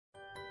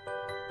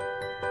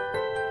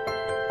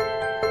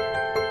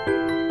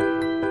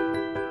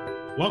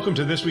Welcome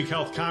to This Week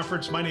Health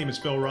Conference. My name is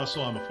Bill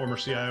Russell. I'm a former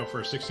CIO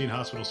for a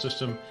 16-hospital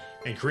system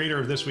and creator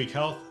of This Week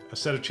Health, a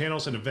set of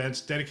channels and events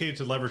dedicated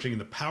to leveraging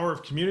the power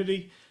of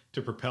community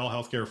to propel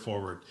healthcare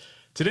forward.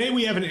 Today,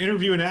 we have an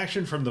interview in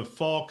action from the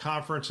fall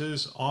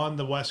conferences on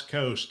the West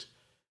Coast.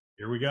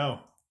 Here we go.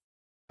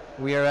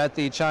 We are at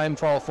the CHIME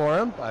Fall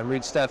Forum. I'm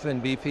Reed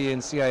Steffen, VP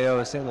and CIO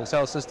of St. Louis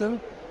Health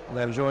System. And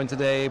I'm joined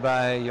today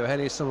by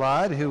Yauheni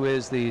Solad, who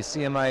is the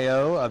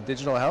CMIO of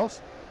Digital Health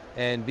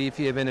and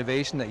VP of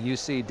Innovation at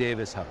UC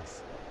Davis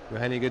Health.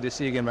 Yauheni, good to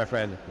see you again, my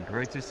friend.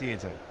 Great to see you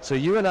too. So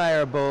you and I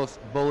are both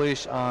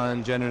bullish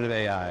on generative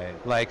AI.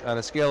 Like on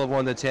a scale of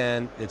 1 to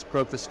 10, it's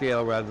broke the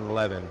scale rather than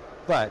 11,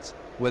 but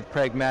with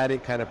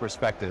pragmatic kind of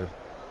perspective.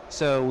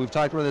 So we've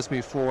talked about this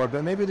before,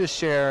 but maybe just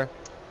share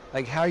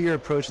like how you're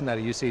approaching that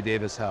at UC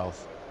Davis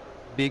Health.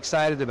 Be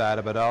excited about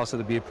it, but also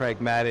to be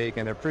pragmatic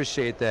and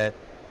appreciate that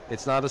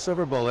it's not a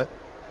silver bullet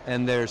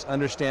and there's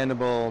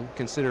understandable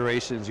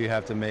considerations you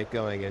have to make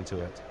going into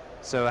it.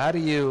 So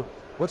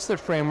what's the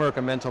framework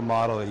or mental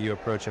model that you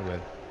approach it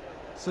with?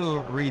 So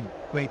Reed,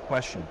 great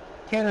question.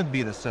 Can it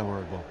be the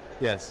silver bullet?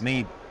 Yes.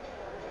 Maybe,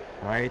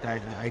 right?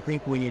 I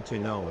think we need to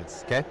know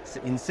it's okay.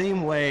 In the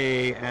same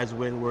way as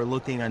when we're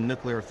looking at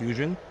nuclear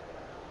fusion,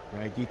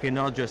 right? You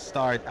cannot just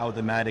start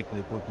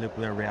automatically with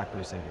nuclear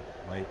reactors in it,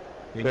 right?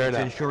 You need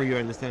to ensure you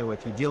understand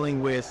what you're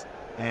dealing with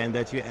and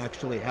that you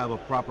actually have a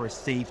proper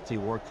safety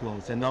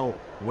workflows and know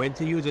when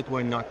to use it,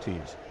 when not to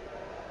use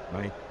it,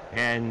 right?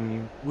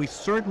 And we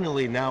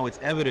certainly now it's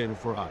evident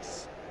for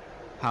us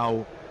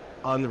how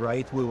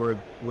unright we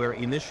were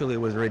initially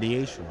with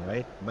radiation,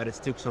 right? But it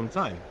took some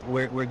time.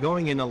 We're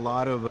going in a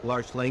lot of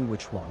large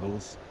language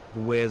models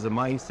with a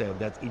mindset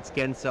that it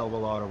can solve a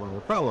lot of our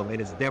problem,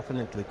 and it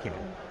definitely can.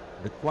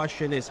 The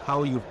question is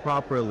how you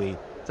properly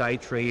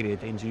titrate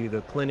it into the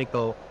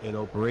clinical and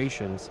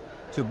operations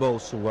to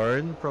both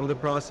learn from the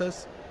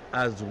process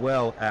as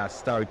well as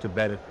start to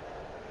benefit.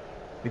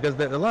 Because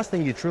the last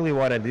thing you truly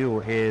want to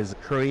do is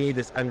create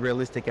this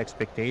unrealistic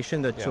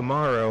expectation that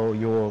tomorrow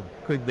you will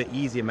click the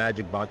easy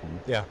magic button,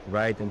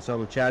 right? And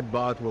some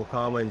chatbot will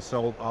come and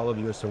solve all of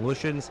your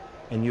solutions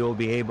and you'll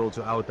be able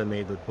to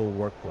automate the full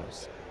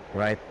workflows,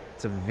 right?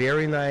 It's a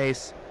very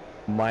nice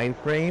mind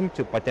frame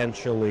to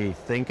potentially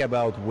think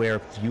about where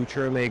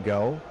future may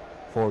go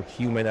for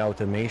human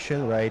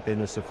automation, right,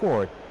 and the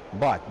support.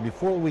 But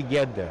before we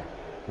get there,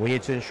 we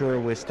need to ensure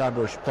we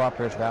establish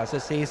proper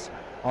processes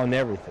on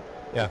everything.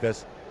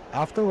 Because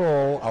after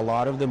all, a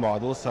lot of the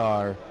models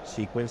are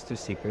sequence to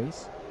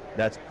sequence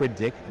that's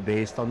predict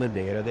based on the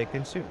data they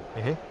consume.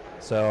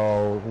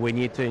 So we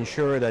need to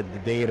ensure that the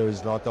data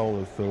is not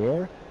only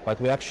thorough,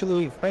 but we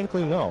actually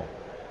frankly know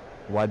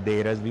what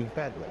data is being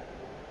fed with.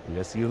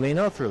 Because you may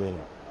not really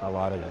know a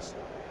lot of this,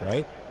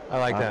 right? I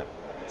like that.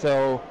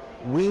 So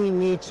we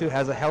need to,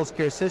 as a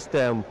healthcare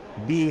system,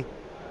 be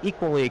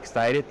equally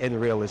excited and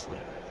realistic.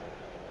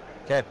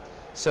 Okay,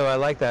 so I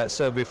like that.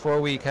 So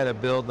before we kind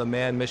of build the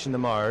manned mission to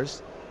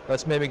Mars,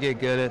 let's maybe get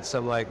good at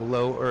some like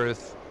low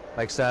Earth,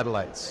 like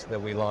satellites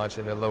that we launch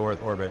in a low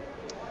Earth orbit.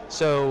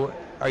 So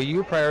are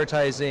you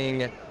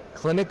prioritizing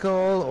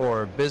clinical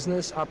or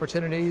business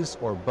opportunities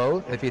or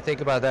both? If you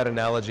think about that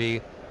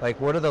analogy, like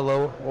what are the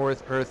low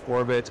Earth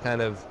orbit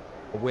kind of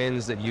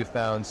wins that you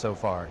found so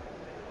far?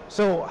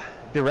 So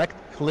direct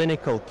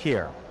clinical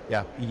care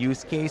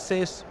use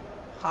cases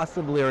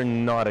possibly are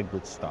not a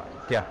good start.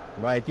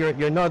 Right?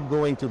 You're not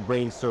going to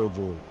brain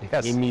surgery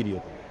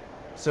immediately.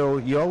 So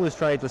you always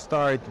try to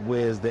start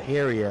with the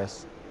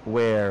areas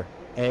where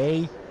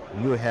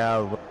you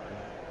have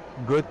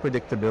good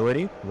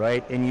predictability,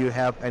 right? And you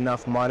have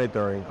enough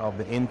monitoring of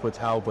the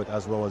input, output,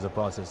 as well as the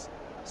process.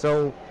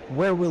 So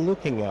where we're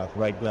looking at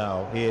right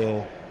now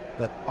is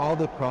that all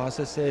the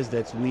processes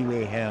that we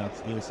may have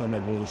in some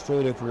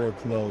administrative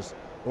workflows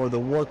or the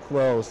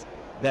workflows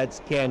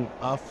that can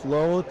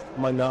offload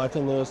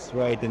monotonous,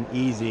 right, and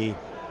easy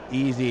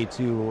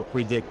to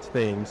predict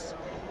things.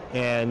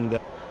 And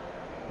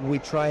we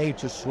try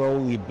to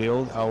slowly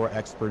build our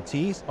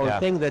expertise on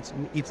things that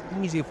it's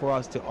easy for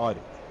us to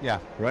audit.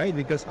 Right?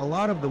 Because a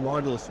lot of the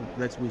models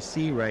that we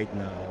see right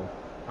now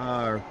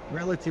are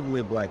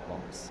relatively black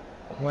box,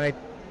 right?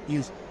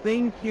 You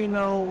think you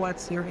know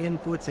what's your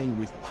inputs and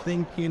you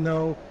think you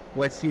know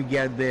what you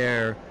get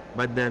there,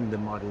 but then the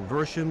model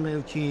version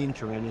may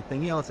change or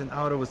anything else, and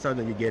out of a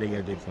sudden you're getting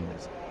a different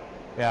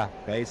result.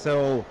 Okay,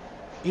 so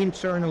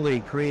internally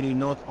creating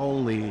not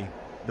only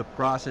the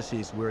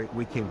processes where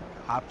we can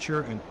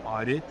capture and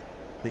audit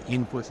the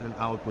inputs and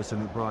outputs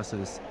of the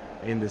process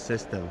in the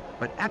system,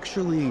 but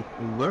actually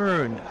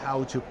learn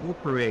how to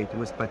operate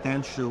with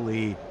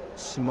potentially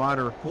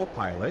smarter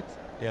co-pilot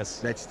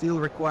that still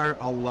require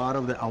a lot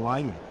of the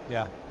alignment.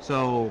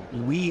 So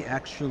we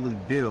actually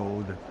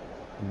build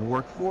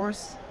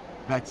workforce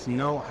that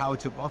know how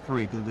to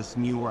operate in this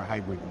newer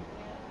hybrid.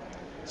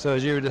 So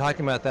as you were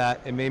talking about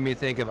that, it made me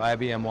think of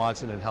IBM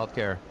Watson in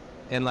healthcare.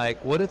 And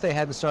like, what if they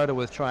hadn't started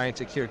with trying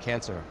to cure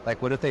cancer?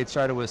 Like, what if they'd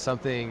started with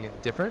something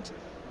different?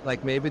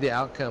 Like maybe the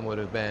outcome would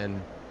have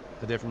been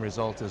a different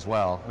result as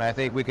well. And I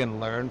think we can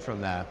learn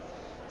from that.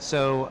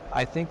 So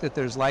I think that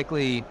there's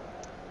likely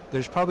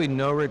there's probably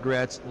no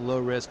regrets, low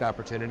risk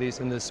opportunities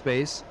in this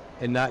space,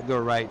 and not go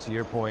right to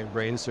your point,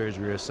 brain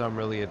surgery or some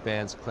really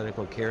advanced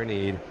clinical care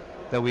need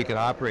that we can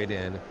operate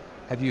in.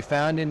 Have you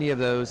found any of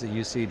those at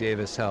UC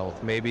Davis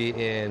Health, maybe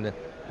in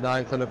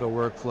non-clinical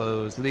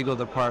workflows, legal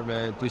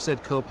department? You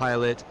said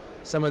Copilot,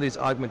 some of these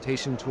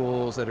augmentation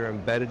tools that are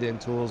embedded in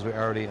tools we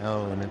already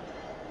own.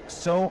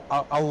 So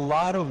a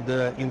lot of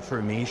the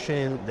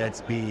information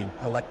that's being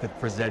collected,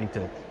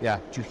 presented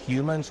to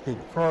humans who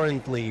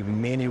currently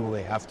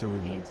manually have to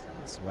release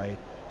this, right?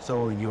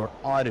 So your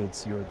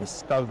audits, your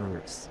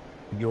discoveries,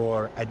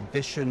 your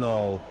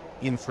additional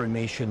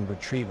information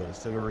retrieval,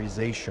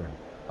 summarization,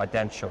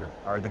 potential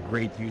are the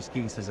great use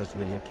cases as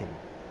we look in,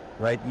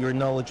 right? Your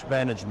knowledge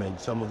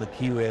management, some of the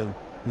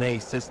Q&A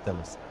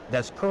systems,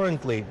 that's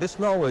currently, this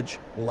knowledge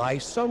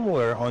lies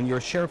somewhere on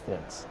your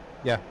SharePoints.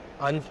 Yeah.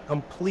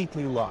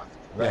 Completely locked,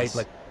 right? Yes.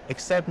 Like,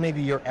 except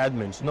maybe your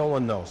admins, no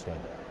one knows that.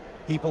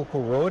 People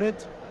who wrote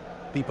it,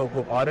 people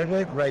who audited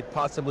it, right?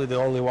 Possibly the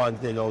only ones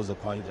that knows the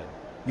content.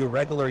 Your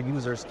regular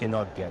users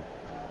cannot get.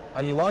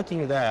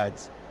 Unlocking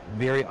that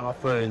very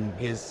often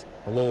is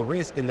low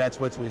risk, and that's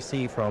what we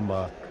see from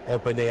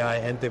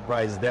OpenAI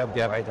enterprise dev,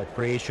 right? The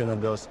creation of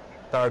those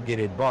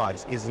targeted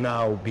bots is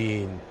now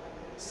being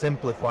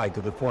simplified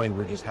to the point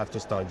where you just have to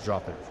start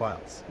dropping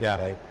files. Yeah.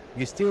 Right?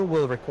 You still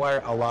will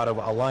require a lot of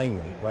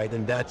alignment, right?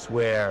 And that's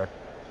where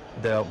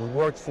the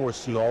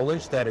workforce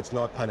knowledge that it's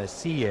not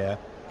panacea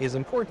is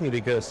important,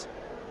 because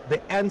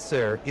the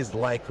answer is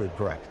likely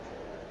correct.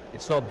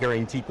 It's not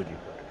guaranteed to be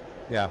correct.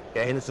 Yeah.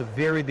 Okay? And it's a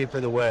very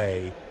different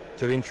way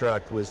to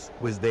interact with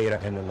data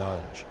and the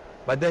knowledge.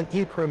 But then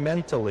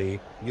incrementally,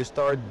 you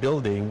start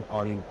building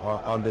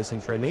on this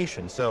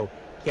information. So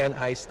can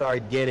I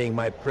start getting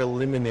my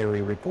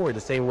preliminary report the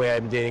same way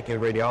I'm getting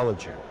in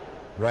radiology,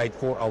 right?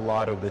 For a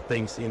lot of the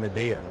things in the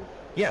data.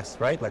 Yes,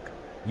 right? Like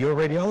your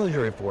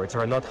radiology reports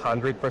are not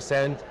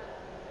 100%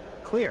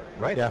 clear,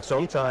 right? Yeah.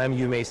 Sometimes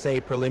you may say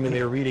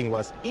preliminary reading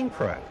was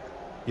incorrect.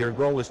 Your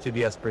goal is to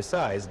be as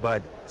precise,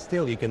 but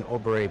still you can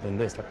operate in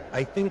this.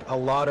 I think a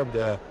lot of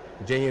the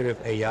generative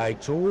AI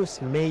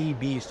tools may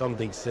be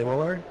something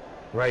similar,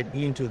 right,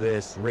 into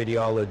this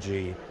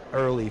radiology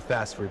early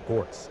fast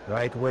reports,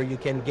 right, where you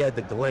can get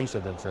the glimpse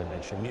of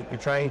information. You're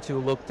trying to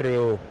look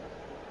through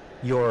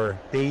your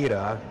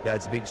data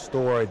that's being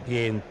stored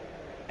in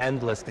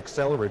endless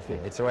Excel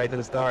fields, right,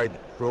 and start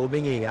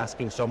probing and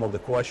asking some of the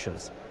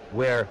questions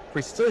where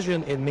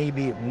precision, it may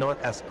be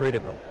not as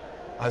critical.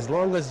 As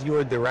long as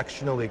you're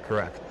directionally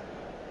correct,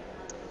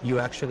 you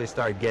actually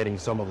start getting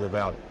some of the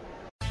value.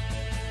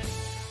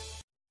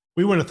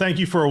 We want to thank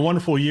you for a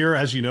wonderful year.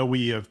 As you know,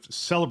 we have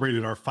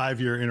celebrated our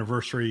 5-year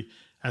anniversary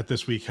at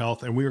This Week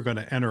Health, and we are going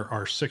to enter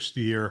our 6th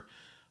year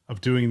of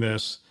doing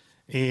this.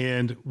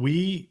 And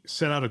we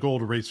set out a goal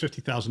to raise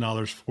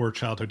 $50,000 for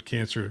childhood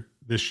cancer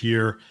this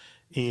year,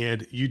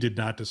 and you did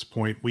not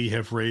disappoint. We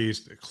have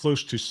raised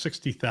close to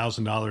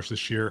 $60,000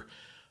 this year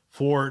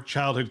for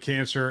childhood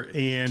cancer,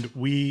 and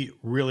we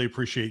really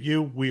appreciate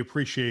you. We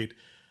appreciate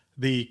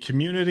the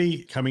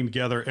community coming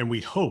together, and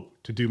we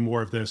hope to do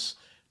more of this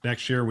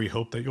next year. We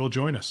hope that you'll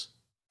join us.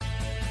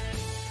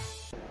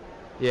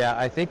 Yeah,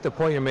 I think the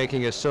point you're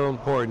making is so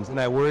important, and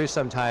I worry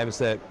sometimes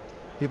that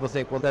people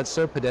think, well, that's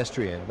so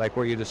pedestrian, like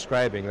what you're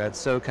describing. That's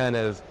so kind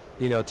of,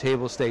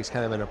 table stakes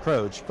kind of an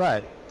approach,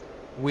 but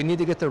we need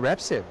to get the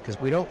reps in because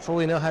we don't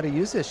fully know how to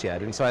use this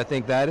yet. And so I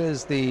think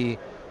that's the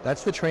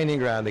training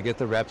ground to get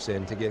the reps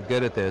in, to get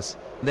good at this.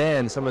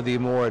 Then some of the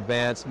more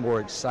advanced, more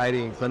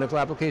exciting clinical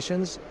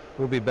applications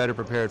will be better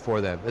prepared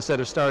for them instead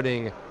of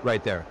starting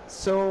right there.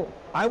 So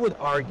I would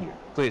argue,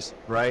 Please.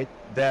 right,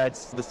 that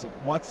this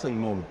Watson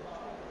moment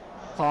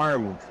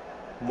harmed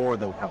more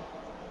than helped.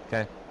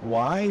 Okay.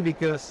 Why?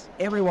 Because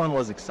everyone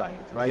was excited,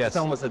 right? Yes. It's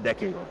almost a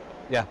decade ago.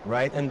 Yeah.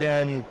 Right? And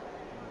then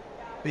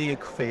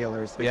big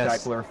failure,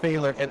 spectacular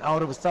failure, and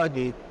out of a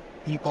sudden,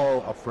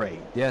 people afraid.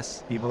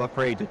 Yes. People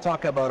afraid to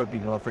talk about it,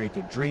 people afraid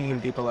to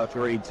dream, people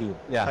afraid to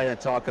kind of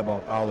talk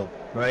about all of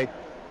it, right?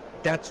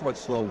 That's what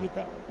slowed it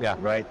down. Yeah.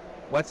 Right?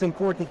 What's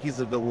important is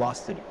the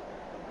velocity.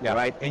 Yeah.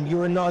 Right? And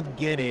you're not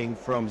getting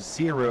from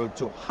 0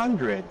 to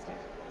 100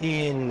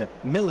 in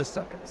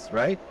milliseconds,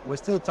 right? We're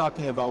still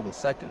talking about the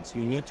seconds.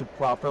 You need to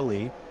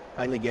properly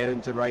kind of get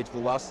into the right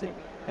velocity.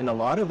 And a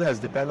lot of that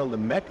depends on the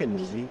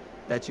mechanism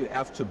that you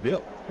have to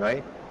build,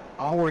 right?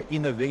 Our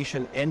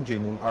innovation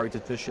engine in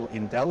artificial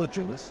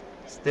intelligence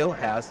still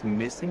has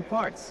missing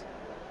parts,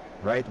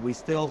 right? We're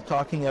still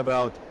talking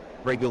about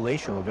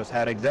regulation. We just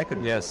had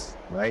executive. Yes.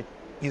 Right?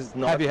 Is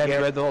not Have you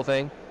yet, read the whole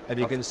thing? Have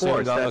you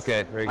consumed?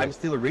 Okay, very good. I'm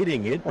still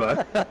reading it,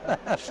 but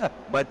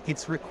but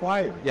it's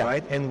required,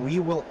 right? And we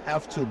will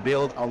have to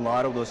build a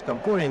lot of those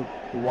components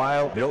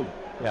while building.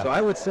 Yeah. So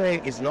I would say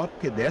it's not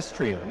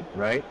pedestrian,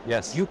 right?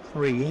 Yes. You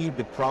create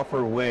the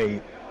proper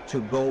way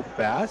to go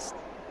fast,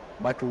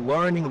 but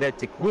learning the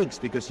techniques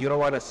because you don't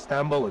want to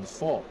stumble and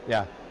fall.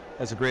 Yeah,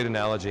 that's a great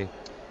analogy.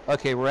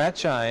 Okay, we're at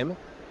CHIME.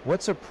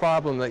 What's a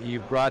problem that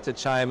you've brought to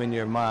CHIME in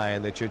your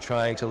mind that you're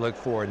trying to look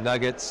for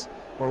nuggets?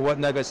 Or what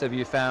nuggets have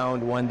you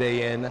found one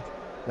day in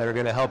that are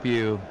going to help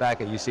you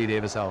back at UC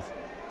Davis Health?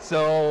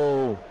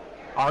 So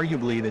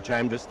arguably the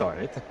CHIME just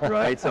started,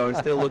 right? So I'm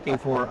still looking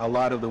for a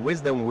lot of the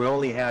wisdom. We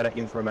only had an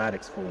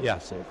informatics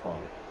focus so far.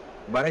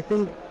 But I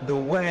think the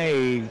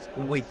way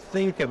we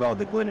think about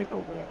the clinical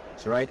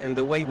workers, right, and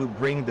the way we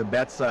bring the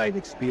bedside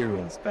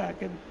experience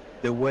back, and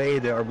the way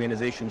the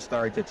organization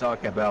started to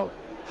talk about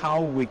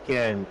how we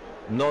can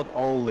not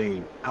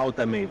only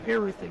automate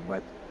everything,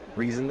 but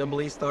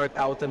reasonably start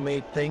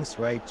automate things,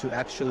 right, to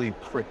actually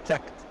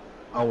protect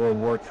our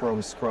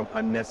workflows from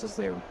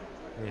unnecessary.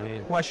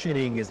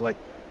 Questioning is like,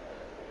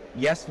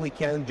 yes, we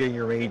can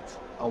generate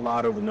a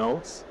lot of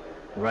notes,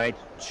 right,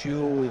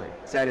 to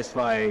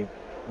satisfy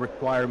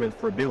requirement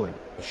for billing.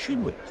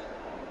 Should we?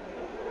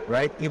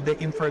 Right? If the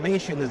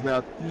information is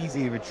not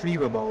easy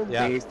retrievable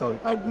based on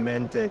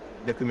augmented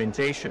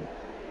documentation,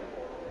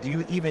 do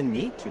you even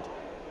need to?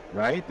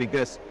 Right?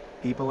 Because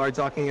people are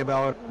talking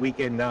about we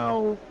can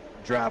now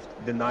draft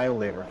denial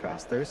letter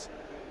faster,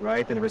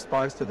 right? In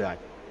response to that.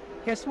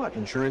 Guess what?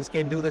 Insurance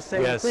can do the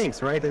same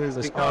things, right? And it's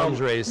become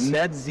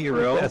net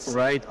zero,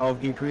 right,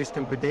 of increased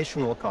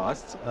computational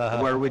costs,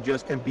 where we're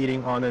just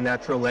competing on a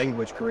natural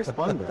language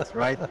correspondence,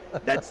 right?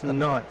 That's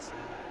not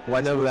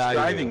what we're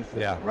striving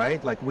for,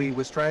 right? Like we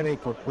were striving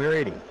for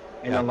clarity.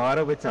 And a lot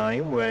of the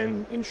time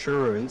when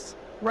insurance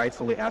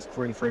rightfully ask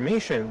for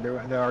information,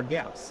 there are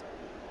gaps.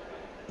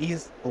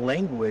 Is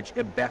language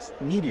a best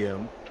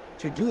medium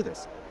to do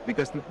this?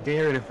 Because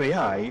generative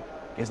AI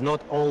is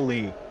not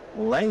only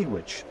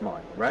language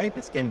model, right?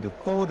 It can do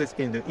code, it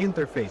can do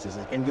interfaces,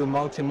 it can do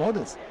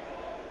multimodals,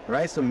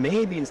 right? So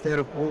maybe instead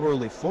of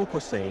overly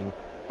focusing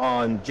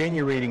on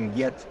generating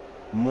yet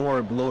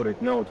more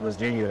bloated nodes with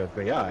generative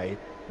AI,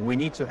 we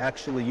need to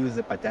actually use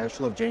the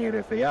potential of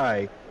generative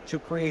AI to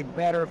create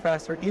better,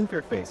 faster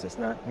interfaces,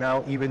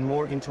 now even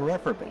more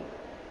interoperable,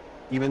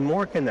 even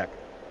more connected.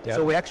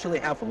 So we actually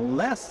have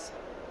less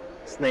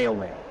snail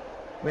mail.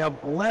 We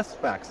have less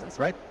faxes,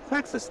 right?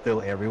 Fax is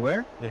still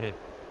everywhere.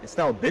 It's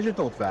now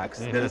digital fax.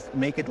 Does it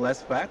make it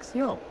less fax?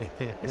 No,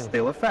 it's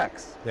still a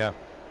fax.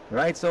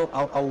 Right? So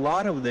a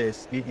lot of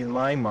this, in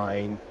my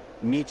mind,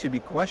 need to be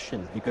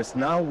questioned, because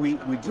now we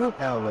do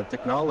have a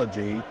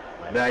technology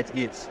that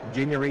it's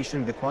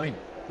generation declining.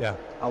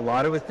 A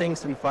lot of the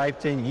things in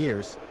 5-10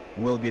 years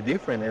will be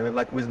different. And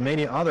like with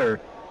many other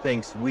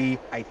things,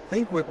 I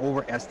think we're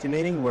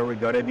overestimating where we're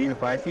going to be in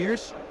 5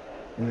 years,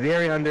 and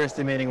very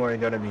underestimating where we're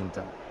going to be in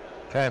 10.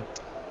 Okay.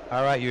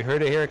 All right, you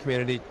heard it here,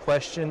 community.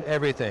 Question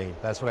everything.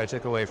 That's what I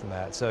took away from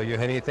that. So,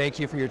 Yauheni, thank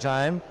you for your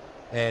time,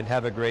 and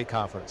have a great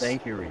conference.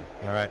 Thank you, Reed.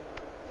 All right.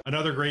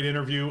 Another great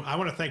interview. I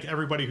want to thank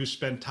everybody who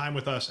spent time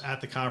with us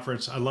at the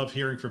conference. I love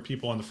hearing from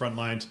people on the front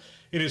lines.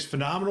 It is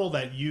phenomenal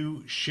that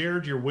you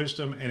shared your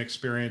wisdom and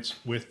experience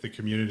with the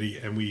community,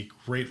 and we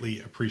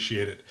greatly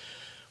appreciate it.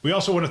 We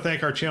also want to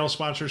thank our channel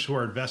sponsors who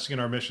are investing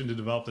in our mission to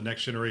develop the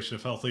next generation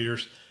of health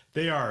leaders.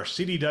 They are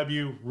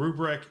CDW,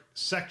 Rubrik,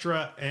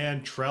 Sectra,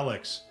 and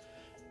Trellix.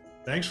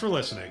 Thanks for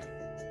listening.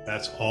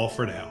 That's all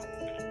for now.